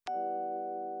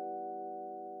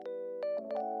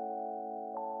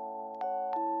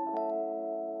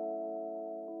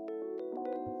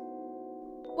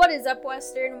What is up,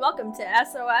 Western? Welcome to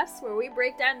SOS, where we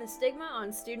break down the stigma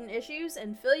on student issues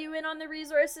and fill you in on the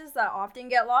resources that often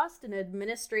get lost in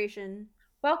administration.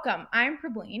 Welcome, I'm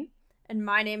Prableen. And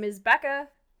my name is Becca.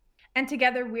 And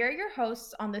together we're your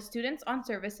hosts on the Students on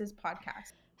Services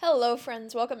podcast. Hello,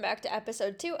 friends. Welcome back to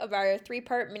episode 2 of our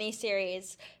 3-part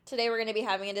mini-series. Today we're going to be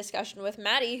having a discussion with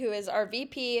Maddie, who is our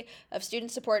VP of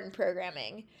Student Support and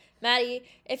Programming. Maddie,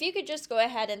 if you could just go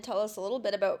ahead and tell us a little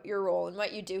bit about your role and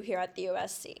what you do here at the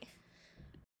USC.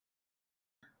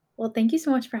 Well, thank you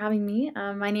so much for having me.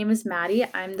 My name is Maddie.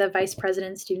 I'm the Vice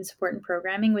President Student Support and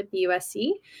Programming with the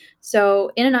USC.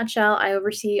 So in a nutshell, I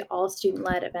oversee all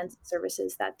student-led events and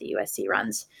services that the USC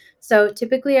runs. So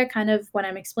typically when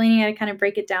I'm explaining it, I kind of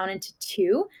break it down into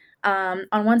two. On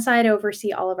one side, I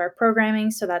oversee all of our programming.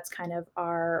 So that's kind of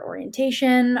our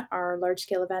orientation, our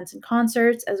large-scale events and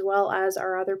concerts, as well as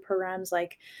our other programs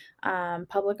like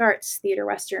public arts, theater,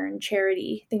 Western,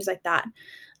 charity, things like that.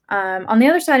 On the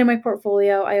other side of my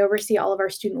portfolio, I oversee all of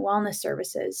our student wellness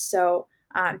services. So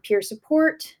peer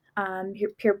support,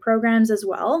 peer programs as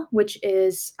well, which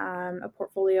is a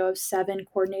portfolio of 7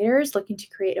 coordinators looking to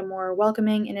create a more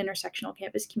welcoming and intersectional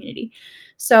campus community.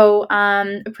 So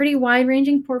a pretty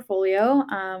wide-ranging portfolio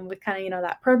with kind of,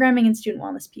 that programming and student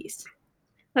wellness piece.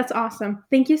 That's awesome.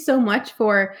 Thank you so much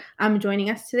for joining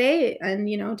us today and,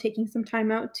 taking some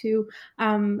time out to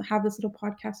have this little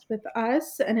podcast with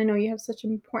us. And I know you have such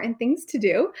important things to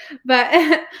do, but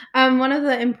one of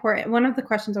the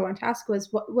questions I wanted to ask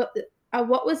was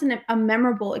what was a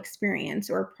memorable experience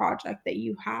or project that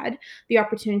you had the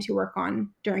opportunity to work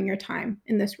on during your time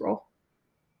in this role?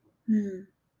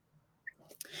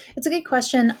 It's a good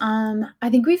question. I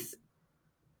think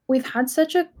we've had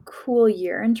such a cool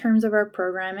year in terms of our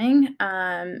programming,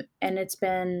 and it's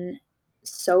been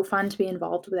so fun to be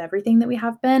involved with everything that we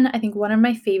have been. I think one of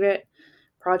my favorite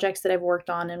projects that I've worked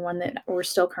on, and one that we're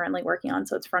still currently working on,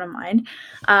 so it's front of mind,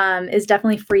 is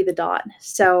definitely Free the Dot.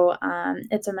 So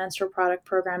it's a menstrual product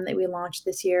program that we launched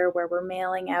this year where we're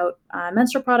mailing out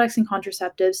menstrual products and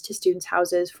contraceptives to students'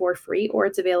 houses for free, or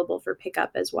it's available for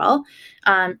pickup as well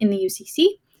in the UCC.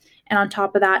 And on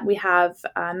top of that, we have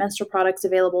menstrual products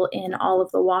available in all of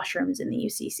the washrooms in the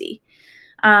UCC.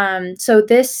 So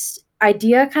this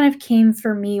idea kind of came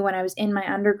for me when I was in my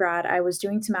undergrad. I was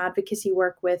doing some advocacy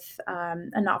work with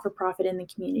a not-for-profit in the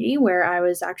community where I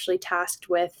was actually tasked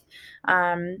with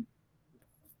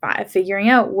figuring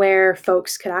out where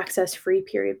folks could access free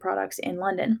period products in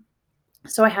London.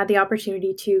 So I had the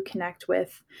opportunity to connect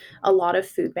with a lot of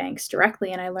food banks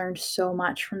directly, and I learned so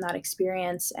much from that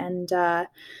experience. And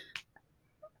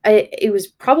it was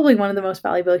probably one of the most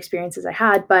valuable experiences I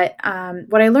had. But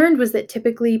what I learned was that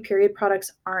typically period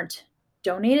products aren't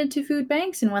donated to food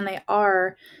banks, and when they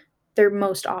are, they're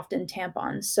most often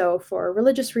tampons. So for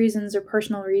religious reasons or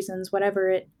personal reasons, whatever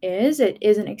it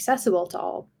isn't accessible to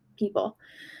all people.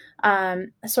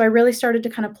 So I really started to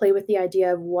kind of play with the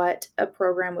idea of what a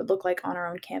program would look like on our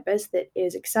own campus that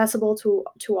is accessible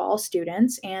to all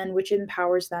students and which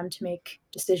empowers them to make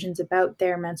decisions about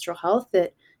their menstrual health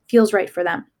that feels right for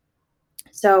them.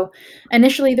 So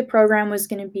initially the program was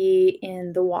going to be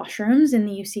in the washrooms in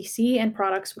the UCC, and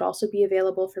products would also be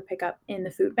available for pickup in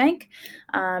the food bank.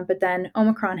 But then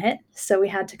Omicron hit, so we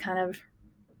had to kind of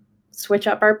switch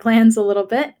up our plans a little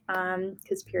bit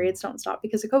because periods don't stop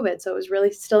because of COVID. So it was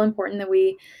really still important that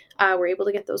we were able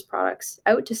to get those products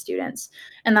out to students.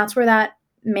 And that's where that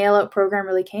mail out program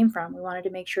really came from. We wanted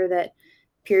to make sure that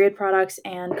period products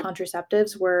and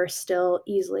contraceptives were still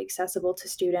easily accessible to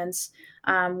students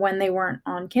when they weren't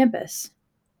on campus.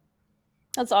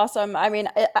 That's awesome. I mean,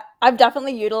 I've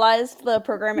definitely utilized the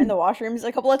program in the washrooms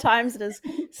a couple of times. It has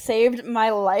saved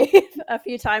my life a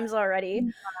few times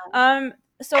already.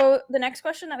 So the next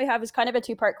question that we have is kind of a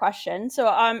 2-part question. So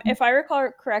if I recall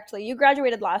correctly, you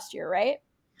graduated last year, right?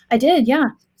 I did, yeah.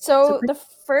 So the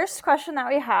first question that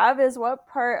we have is, what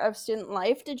part of student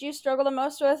life did you struggle the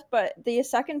most with? But the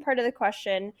second part of the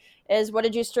question is, what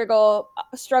did you struggle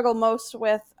most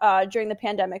with during the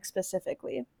pandemic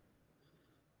specifically?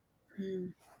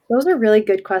 Those are really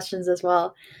good questions as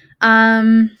well.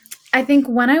 I think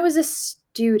when I was a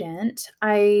student,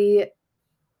 I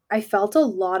felt a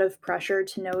lot of pressure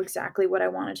to know exactly what I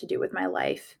wanted to do with my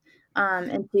life,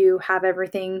 and to have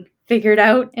everything figured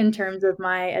out in terms of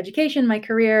my education, my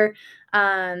career.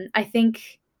 I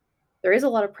think there is a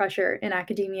lot of pressure in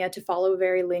academia to follow a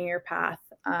very linear path,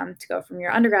 to go from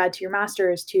your undergrad to your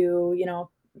master's to,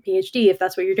 PhD, if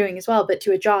that's what you're doing as well, but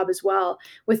to a job as well,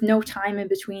 with no time in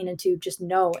between, and to just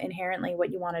know inherently what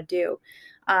you want to do.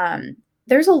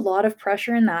 there's a lot of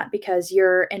pressure in that because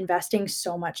you're investing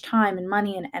so much time and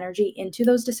money and energy into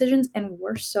those decisions, and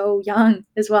we're so young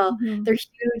as well. Mhm. They're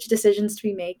huge decisions to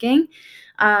be making.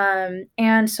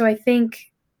 And so I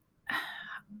think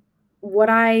what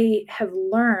I have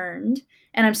learned,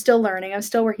 and I'm still learning, I'm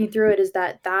still working through it, is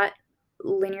that that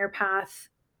linear path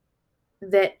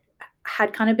that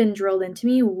had kind of been drilled into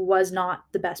me was not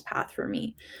the best path for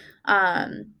me.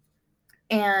 Um,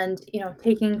 and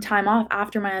taking time off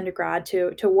after my undergrad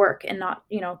to work and not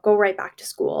go right back to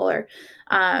school, or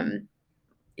um,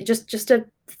 just to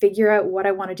figure out what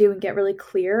I want to do and get really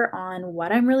clear on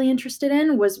what I'm really interested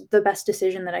in was the best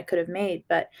decision that I could have made.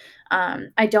 But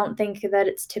I don't think that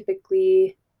it's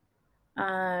typically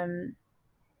um,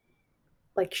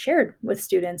 like shared with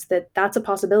students that that's a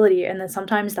possibility, and then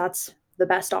sometimes that's the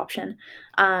best option.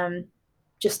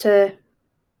 Just to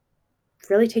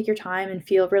really take your time and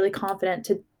feel really confident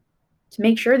to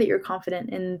make sure that you're confident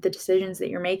in the decisions that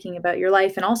you're making about your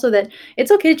life, and also that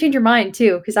it's okay to change your mind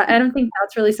too, because I don't think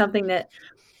that's really something that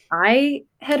I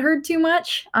had heard too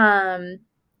much.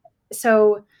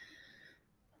 So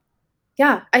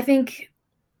yeah, I think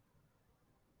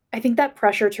that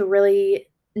pressure to really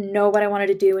know what I wanted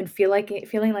to do and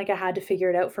feeling like I had to figure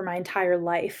it out for my entire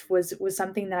life was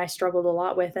something that I struggled a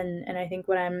lot with, and I think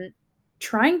what I'm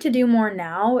trying to do more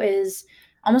now is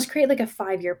almost create like a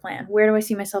 5-year plan. Where do I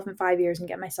see myself in 5 years and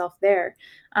get myself there?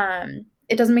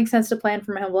 It doesn't make sense to plan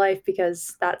for my whole life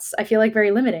because that's, I feel like, very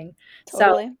limiting. So,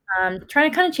 Totally. trying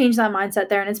to kind of change that mindset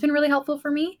there, and it's been really helpful for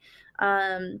me.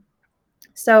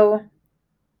 So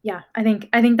yeah, I think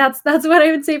that's what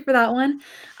I would say for that one.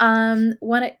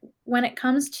 When it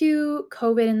comes to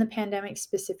COVID and the pandemic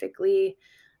specifically,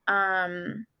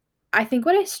 um, I think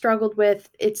what I struggled with,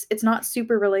 it's not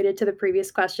super related to the previous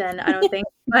question, I don't think,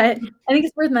 but I think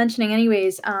it's worth mentioning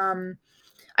anyways.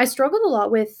 I struggled a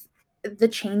lot with the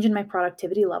change in my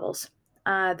productivity levels.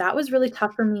 That was really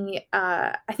tough for me.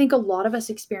 I think a lot of us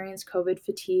experienced COVID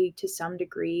fatigue to some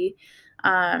degree.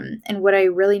 And what I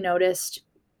really noticed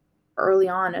early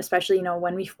on, especially,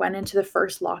 when we went into the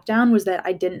first lockdown, was that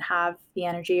I didn't have the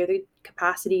energy or the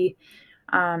capacity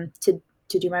to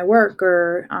do my work,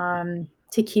 or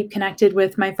to keep connected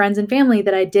with my friends and family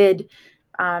that I did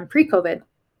pre-COVID.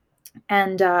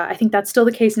 And I think that's still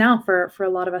the case now for a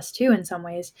lot of us too, in some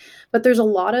ways. But there's a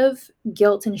lot of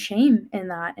guilt and shame in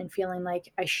that, and feeling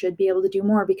like I should be able to do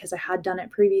more because I had done it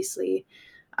previously.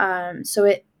 So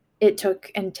it took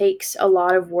and takes a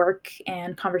lot of work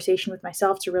and conversation with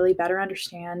myself to really better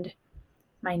understand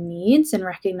my needs and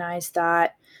recognize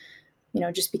that,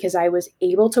 just because I was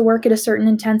able to work at a certain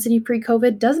intensity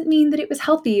pre-COVID doesn't mean that it was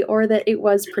healthy or that it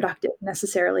was productive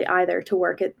necessarily either to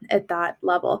work at that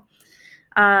level.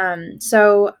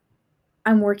 So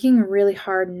I'm working really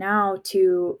hard now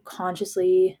to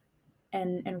consciously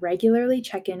and regularly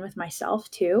check in with myself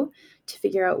too, to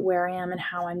figure out where I am and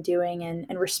how I'm doing,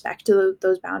 and respect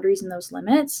those boundaries and those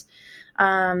limits.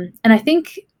 And I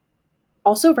think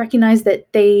also recognize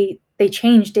that they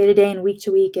change day to day and week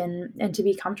to week, and to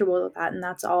be comfortable with that. And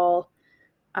that's all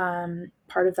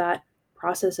part of that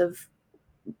process of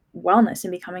wellness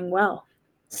and becoming well,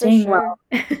 For staying well.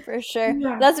 sure. For sure.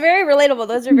 Yeah. That's very relatable.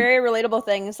 Those are very relatable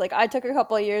things. Like I took a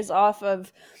couple of years off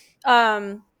of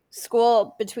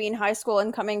school between high school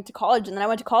and coming to college, and then I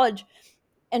went to college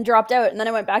and dropped out, and then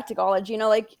I went back to college.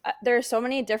 Like there are so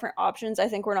many different options I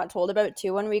think we're not told about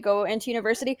too when we go into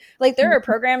university. Like there are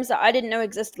programs that I didn't know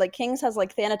existed. Like King's has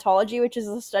like thanatology, which is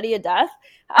the study of death.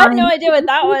 I had no idea what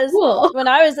that was Cool. when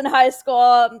I was in high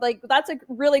school. Like that's a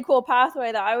really cool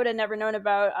pathway that I would have never known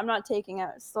about. I'm not taking it.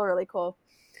 It's still really cool,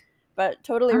 but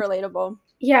totally relatable.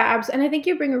 Yeah, and I think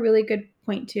you bring a really good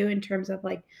point too, in terms of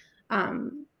like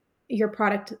um, your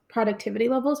productivity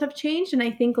levels have changed, and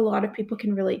I think a lot of people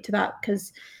can relate to that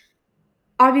because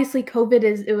obviously COVID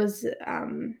it was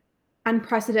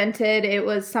unprecedented. It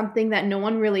was something that no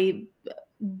one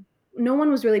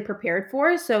was really prepared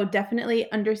for. So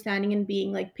definitely understanding and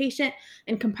being like patient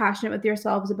and compassionate with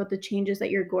yourselves about the changes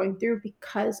that you're going through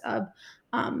because of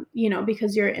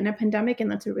because you're in a pandemic,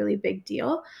 and that's a really big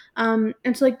deal. And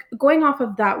so like going off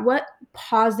of that, what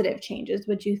positive changes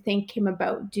would you think came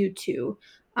about due to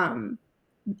um,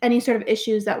 any sort of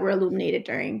issues that were illuminated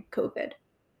during COVID?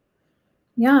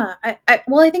 Yeah,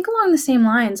 well, I think along the same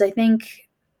lines, I think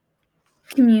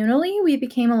communally we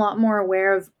became a lot more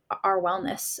aware of our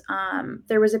wellness.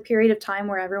 There was a period of time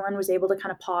where everyone was able to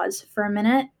kind of pause for a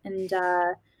minute and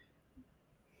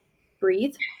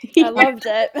breathe. I loved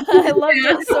it. I loved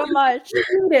it so much.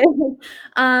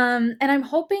 And I'm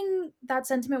hoping that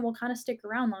sentiment will kind of stick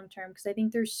around long term, because I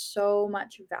think there's so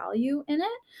much value in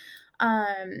it.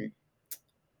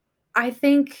 I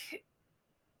think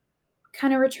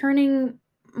kind of returning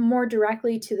more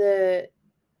directly to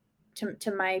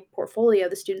my portfolio,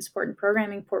 the student support and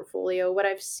programming portfolio, what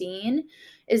I've seen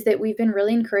is that we've been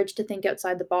really encouraged to think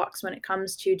outside the box when it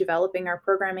comes to developing our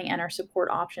programming and our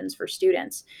support options for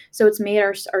students. So it's made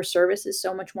our services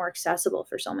so much more accessible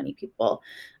for so many people.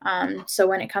 So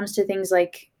when it comes to things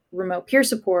like remote peer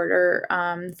support or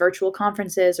virtual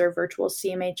conferences or virtual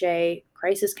CMHA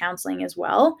crisis counseling as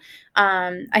well,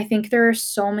 I think there are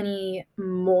so many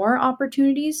more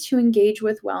opportunities to engage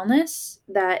with wellness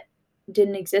that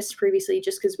didn't exist previously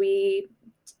just because we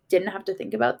didn't have to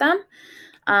think about them.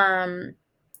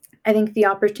 I think the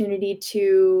opportunity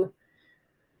to,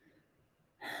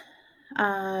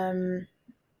 I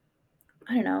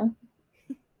don't know,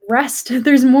 rest.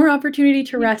 There's more opportunity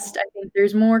to rest. I think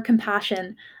there's more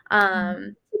compassion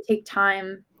to take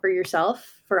time for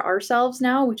yourself, for ourselves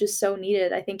now, which is so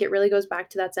needed. I think it really goes back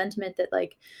to that sentiment that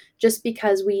like just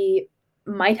because we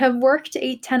might have worked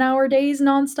 8-10 hour days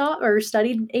nonstop or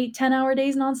studied 8-10 hour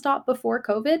days nonstop before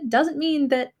COVID doesn't mean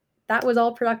that that was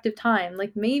all productive time.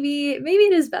 Like maybe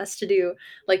it is best to do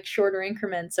like shorter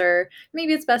increments, or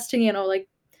maybe it's best to, like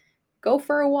go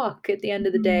for a walk at the end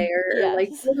of the day, or like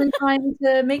Yes. taking time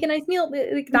to make a nice meal.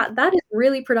 Like that is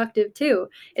really productive too.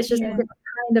 It's just a Sure. different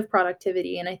kind of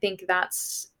productivity. And I think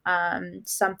that's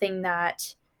something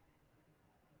that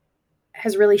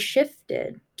has really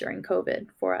shifted during COVID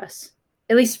for us.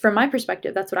 At least from my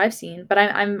perspective, that's what I've seen. But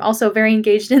I'm also very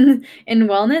engaged in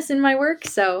wellness in my work,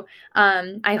 so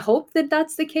I hope that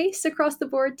that's the case across the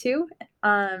board too.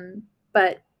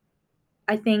 But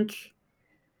I think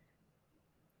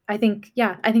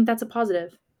that's a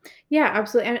positive. Yeah,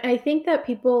 absolutely. And I think that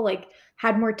people like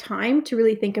had more time to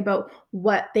really think about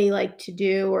what they like to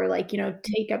do, or like,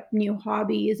 take up new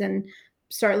hobbies and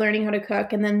start learning how to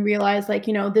cook, and then realize like,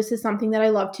 this is something that I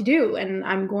love to do and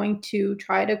I'm going to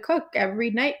try to cook every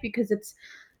night because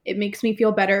it makes me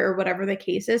feel better, or whatever the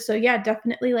case is. So yeah,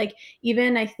 definitely, like,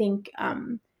 even I think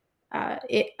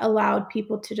it allowed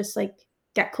people to just like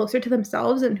get closer to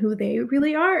themselves and who they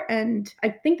really are. And I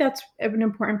think that's an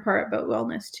important part about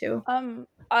wellness too.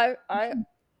 I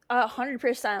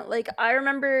 100%. Like, I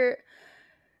remember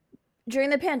during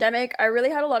the pandemic, I really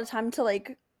had a lot of time to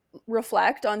like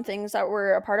reflect on things that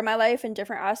were a part of my life and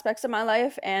different aspects of my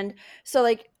life. And so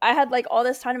like I had like all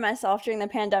this time to myself during the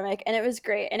pandemic, and it was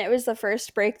great. And it was the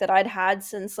first break that I'd had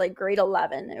since like grade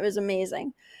 11. It was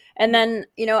amazing. And then,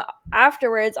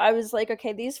 afterwards I was like,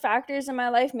 okay, these factors in my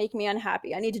life make me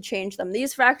unhappy. I need to change them.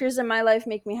 These factors in my life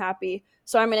make me happy.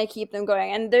 So I'm going to keep them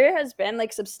going. And there has been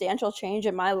like substantial change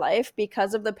in my life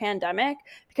because of the pandemic,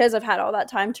 because I've had all that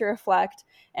time to reflect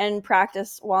and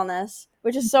practice wellness,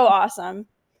 which is so awesome.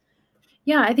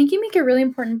 Yeah, I think you make a really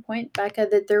important point, Becca,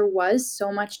 that there was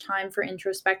so much time for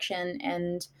introspection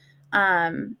and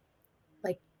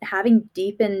like having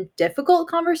deep and difficult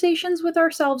conversations with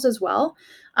ourselves as well.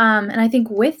 And I think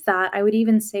with that, I would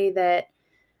even say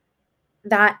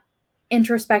that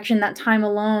introspection, that time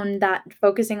alone, that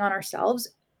focusing on ourselves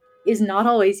is not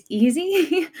always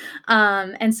easy.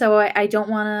 And so I don't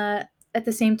want to, at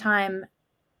the same time,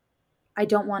 I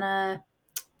don't want to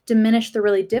diminish the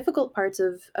really difficult parts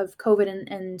of COVID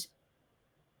and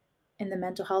the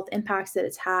mental health impacts that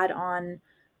it's had on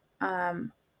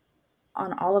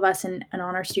all of us and on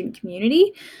our student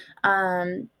community.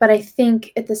 But I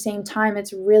think at the same time,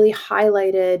 it's really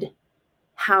highlighted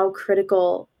how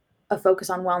critical a focus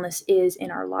on wellness is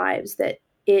in our lives, that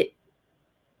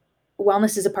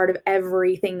wellness is a part of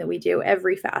everything that we do,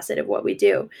 every facet of what we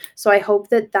do. So I hope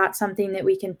that that's something that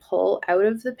we can pull out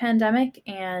of the pandemic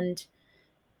and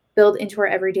build into our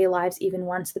everyday lives, even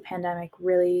once the pandemic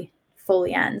really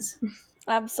fully ends.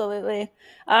 Absolutely.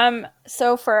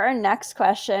 So for our next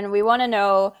question, we want to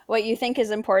know what you think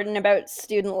is important about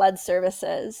student-led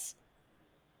services.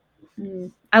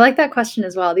 I like that question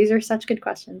as well. These are such good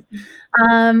questions.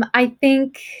 I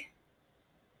think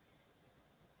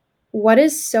what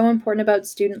is so important about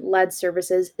student-led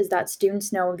services is that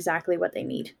students know exactly what they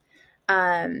need.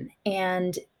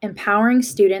 And empowering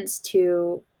students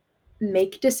to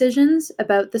make decisions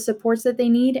about the supports that they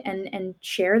need and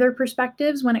share their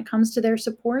perspectives when it comes to their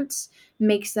supports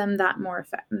makes them that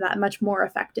much more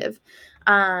effective.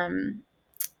 I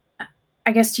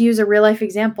guess to use a real life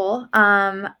example,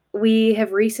 we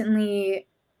have recently,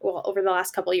 well, over the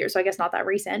last couple of years, so I guess not that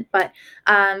recent, but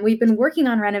we've been working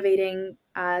on renovating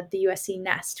the USC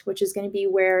Nest, which is going to be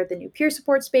where the new peer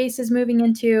support space is moving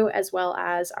into, as well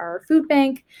as our food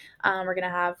bank. We're going to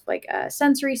have like a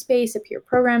sensory space, a peer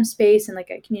program space, and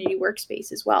like a community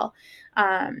workspace as well.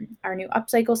 Our new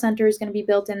upcycle center is going to be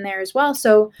built in there as well.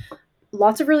 So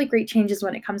lots of really great changes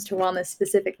when it comes to wellness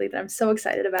specifically that I'm so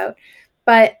excited about.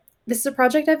 But this is a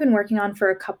project I've been working on for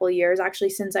a couple years, actually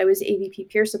since I was AVP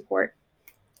peer support.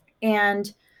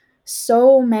 And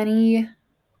so many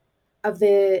of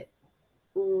the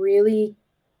really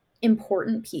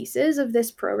important pieces of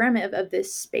this program, of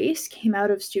this space, came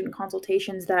out of student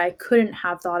consultations that I couldn't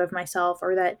have thought of myself,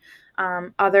 or that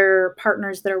other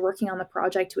partners that are working on the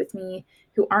project with me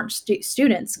who aren't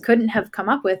students couldn't have come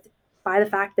up with, by the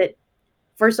fact that,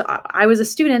 first, I was a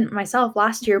student myself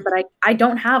last year, but I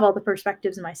don't have all the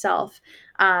perspectives myself.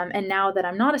 And now that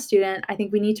I'm not a student, I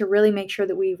think we need to really make sure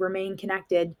that we remain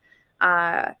connected,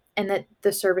 and that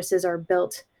the services are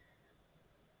built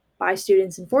by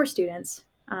students and for students,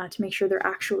 to make sure they're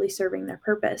actually serving their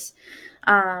purpose.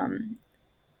 I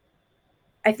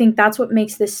think that's what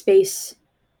makes this space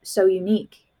so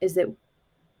unique, is that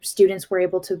students were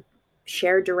able to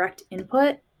share direct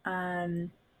input,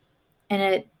 and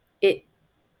it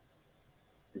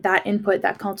that input,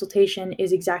 that consultation,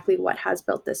 is exactly what has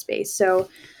built this space. So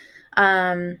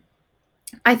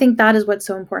I think that is what's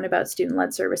so important about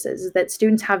student-led services, is that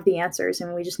students have the answers,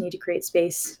 and we just need to create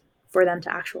space for them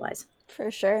to actualize.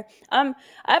 For sure. I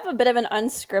have a bit of an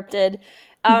unscripted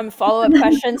follow-up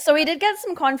question. So we did get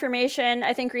some confirmation,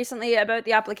 I think, recently about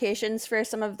the applications for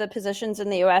some of the positions in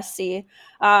the USC.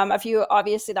 A few,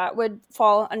 obviously, that would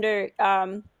fall under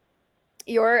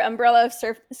your umbrella of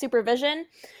supervision,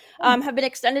 have been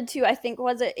extended to, I think,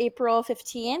 was it April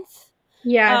 15th?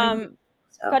 Yeah.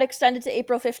 Got extended to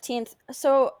April 15th.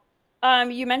 So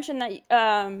you mentioned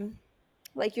that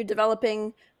like you're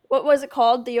developing, what was it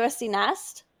called? The USC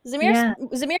Nest? Zamir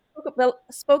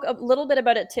spoke a little bit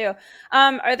about it too.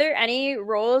 Are there any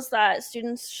roles that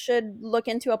students should look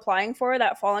into applying for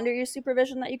that fall under your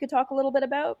supervision that you could talk a little bit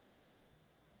about?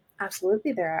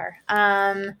 Absolutely, there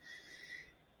are.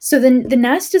 So the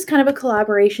Nest is kind of a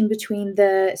collaboration between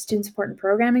the Student Support and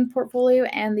Programming portfolio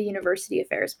and the University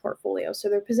Affairs portfolio. So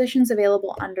there are positions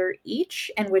available under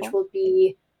each, and which will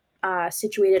be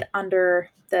situated under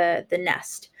the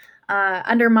Nest.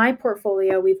 Under my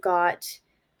portfolio, we've got,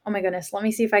 oh my goodness, let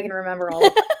me see if I can remember all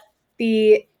of them.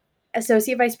 The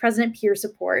Associate Vice President Peer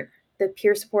Support, the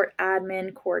Peer Support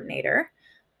Admin Coordinator,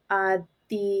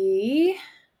 the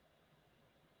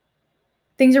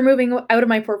things are moving out of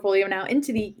my portfolio now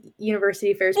into the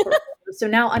University Affairs portfolio. So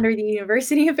now under the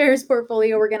University Affairs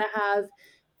portfolio, we're going to have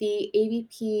the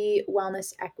AVP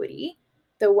Wellness Equity,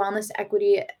 the Wellness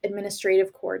Equity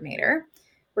Administrative Coordinator.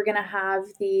 We're going to have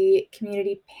the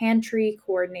Community Pantry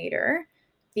Coordinator,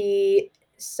 the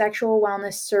Sexual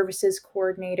Wellness Services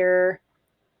Coordinator,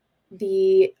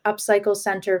 the Upcycle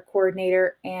Center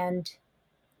Coordinator, and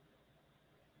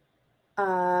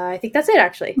I think that's it,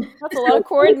 actually. That's a lot of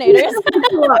coordinators.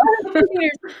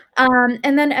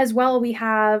 And then as well, we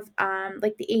have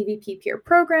like the AVP peer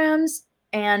programs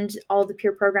and all the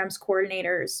peer programs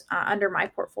coordinators under my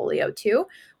portfolio too,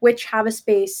 which have a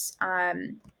space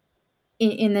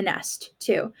in the Nest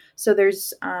too. So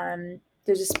there's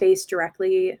a space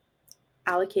directly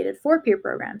allocated for peer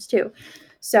programs too.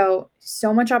 So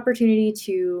much opportunity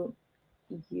to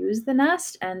use the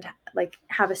Nest and like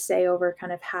have a say over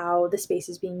kind of how the space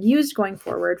is being used going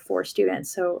forward for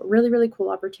students. So really, really cool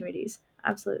opportunities.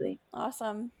 Absolutely.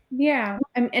 Awesome. Yeah.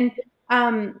 And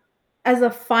as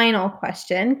a final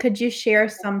question, could you share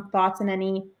some thoughts on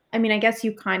any, I mean, I guess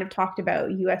you kind of talked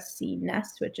about USC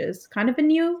Nest, which is kind of a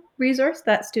new resource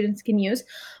that students can use,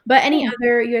 but any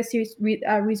other USC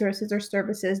resources or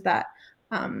services that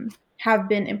have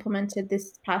been implemented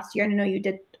this past year? And I know you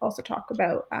did also talk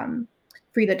about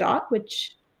Free the Dot,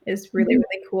 which is really,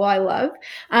 really cool. I love.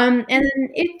 And then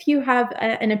if you have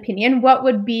an opinion, what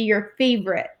would be your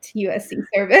favorite USC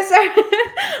service?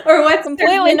 Or what's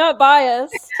completely not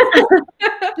biased?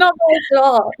 Not biased at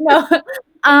all.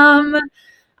 No.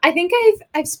 I think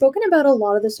I've spoken about a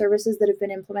lot of the services that have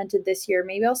been implemented this year.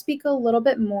 Maybe I'll speak a little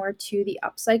bit more to the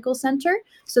Upcycle Center.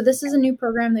 So this is a new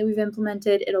program that we've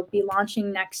implemented. It'll be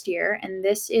launching next year, and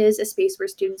this is a space where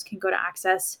students can go to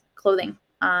access clothing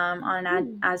on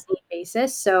an as-need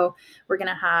basis. So we're going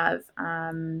to have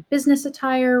business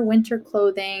attire, winter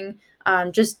clothing,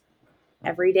 just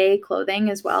everyday clothing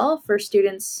as well for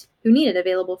students who need it,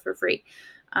 available for free.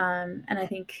 And I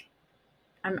think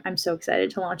I'm so excited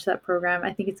to launch that program.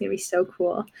 I think it's going to be so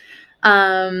cool.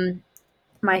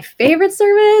 My favorite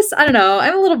service, I don't know,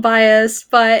 I'm a little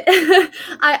biased, but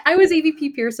I was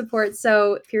AVP peer support,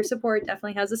 so peer support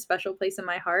definitely has a special place in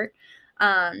my heart.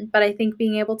 But I think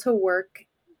being able to work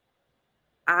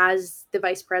as the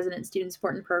vice president, student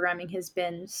support and programming, has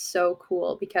been so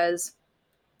cool, because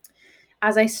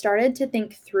as I started to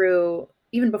think through,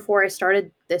 even before I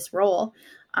started this role,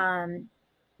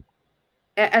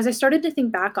 as I started to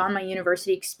think back on my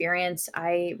university experience,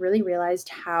 I really realized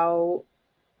how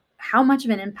much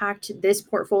of an impact this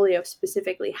portfolio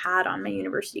specifically had on my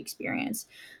university experience,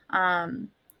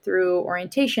 through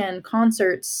orientation,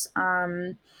 concerts,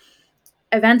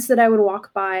 events that I would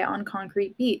walk by on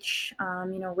concrete beach,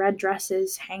 red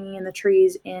dresses hanging in the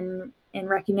trees in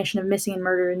recognition of missing and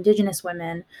murdered Indigenous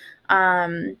women.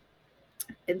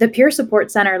 The peer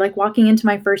support center, like walking into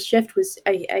my first shift, was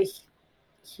a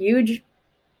huge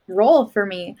role for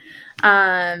me.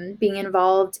 Being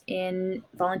involved in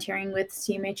volunteering with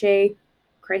CMHA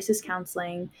crisis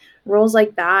counseling, roles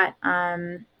like that,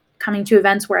 coming to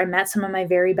events where I met some of my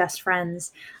very best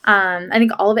friends. I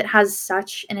think all of it has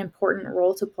such an important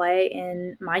role to play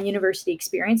in my university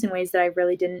experience in ways that I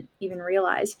really didn't even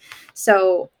realize.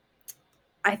 So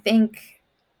I think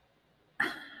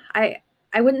I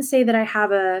wouldn't say that I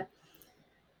have a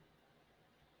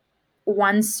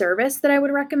one service that I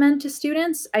would recommend to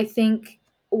students. I think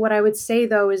what I would say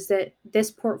though is that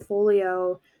this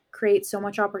portfolio creates so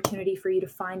much opportunity for you to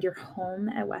find your home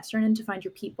at Western and to find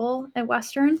your people at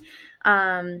Western.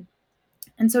 And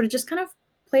so to just kind of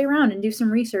play around and do some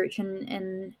research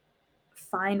and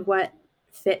find what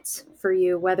fits for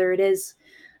you, whether it is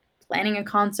planning a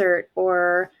concert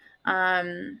or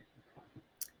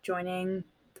joining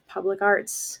the Public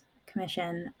Arts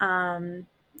Commission.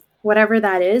 Whatever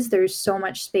that is, there's so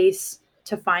much space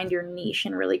to find your niche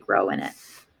and really grow in it.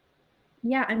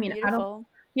 Yeah, I mean, Beautiful.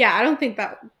 I don't think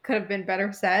that could have been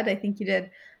better said. I think you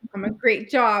did a great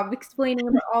job explaining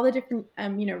about all the different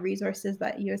resources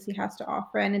that USC has to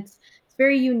offer, and it's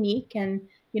very unique, and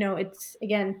it's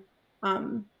again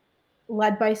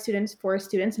led by students for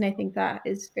students, and I think that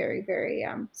is very, very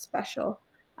special.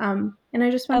 And I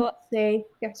just want to say,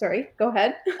 yeah, sorry, go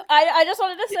ahead. I just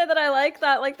wanted to say that I like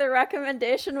that, like, the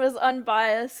recommendation was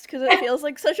unbiased because it feels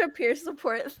like such a peer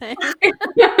support thing.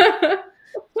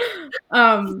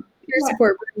 Peer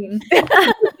support working.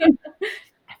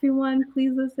 Everyone,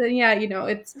 please listen. Yeah,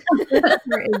 it's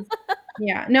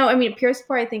yeah. No, I mean, peer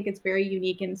support, I think it's very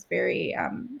unique and it's very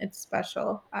it's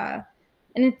special. And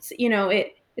it's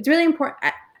it's really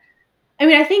important. I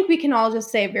mean, I think we can all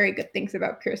just say very good things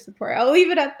about peer support. I'll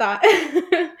leave it at that.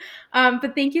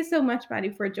 But thank you so much, Maddie,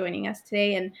 for joining us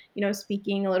today and,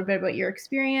 speaking a little bit about your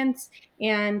experience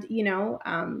and,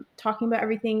 talking about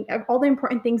everything, all the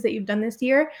important things that you've done this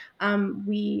year.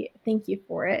 We thank you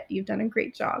for it. You've done a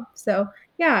great job. So,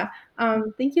 yeah,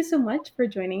 thank you so much for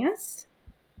joining us.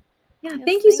 Yeah, yes,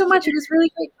 thank you so much. It was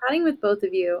really great chatting with both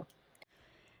of you.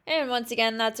 And once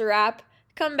again, that's a wrap.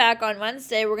 Come back on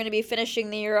Wednesday. We're going to be finishing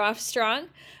the year off strong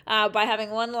by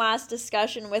having one last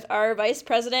discussion with our Vice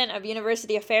President of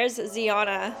University Affairs,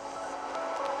 Ziana.